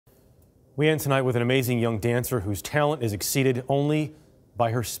We end tonight with an amazing young dancer whose talent is exceeded only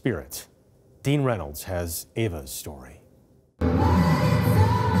by her spirit. Dean Reynolds has Ava's story.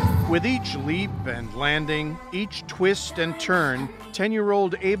 With each leap and landing, each twist and turn,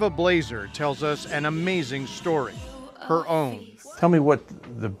 10-year-old Ava Blaser tells us an amazing story, her own. Tell me what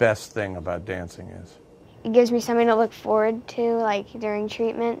the best thing about dancing is. It gives me something to look forward to, like during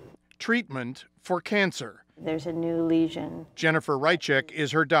treatment. Treatment for cancer. There's a new lesion. Jennifer Rychek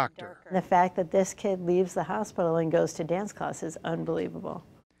is her doctor. The fact that this kid leaves the hospital and goes to dance class is unbelievable.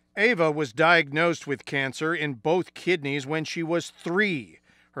 Ava was diagnosed with cancer in both kidneys when she was 3.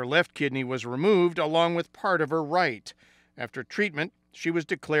 Her left kidney was removed along with part of her right. After treatment, she was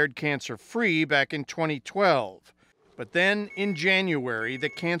declared cancer-free back in 2012. But then, in January, the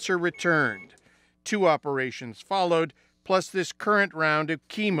cancer returned. 2 operations followed, plus this current round of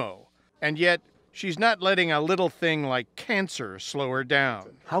chemo. And yet, she's not letting a little thing like cancer slow her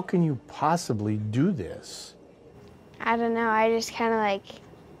down. How can you possibly do this? I don't know, I just kind of like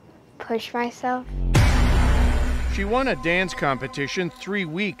push myself. She won a dance competition 3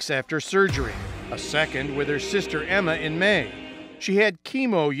 weeks after surgery, a second with her sister Emma in May. She had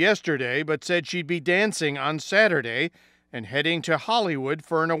chemo yesterday, but said she'd be dancing on Saturday and heading to Hollywood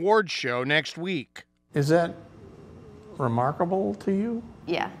for an awards show next week. Is that remarkable to you?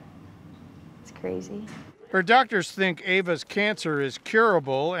 Yeah, it's crazy. Her doctors think Ava's cancer is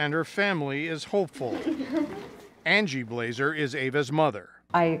curable and her family is hopeful. Angie Blaser is Ava's mother.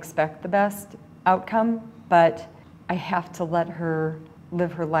 I expect the best outcome, but I have to let her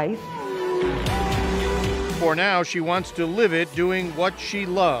live her life. For now, she wants to live it doing what she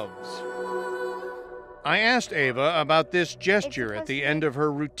loves. I asked Ava about this gesture at the end of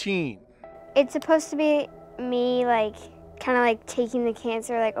her routine. It's supposed to be me like kind of like taking the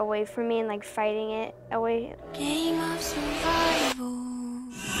cancer like away from me and like fighting it away. Game of survival.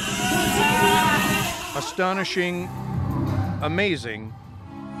 Astonishing, amazing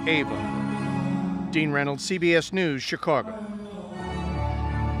Ava. Dean Reynolds, CBS News, Chicago.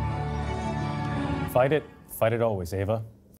 Fight it always, Ava.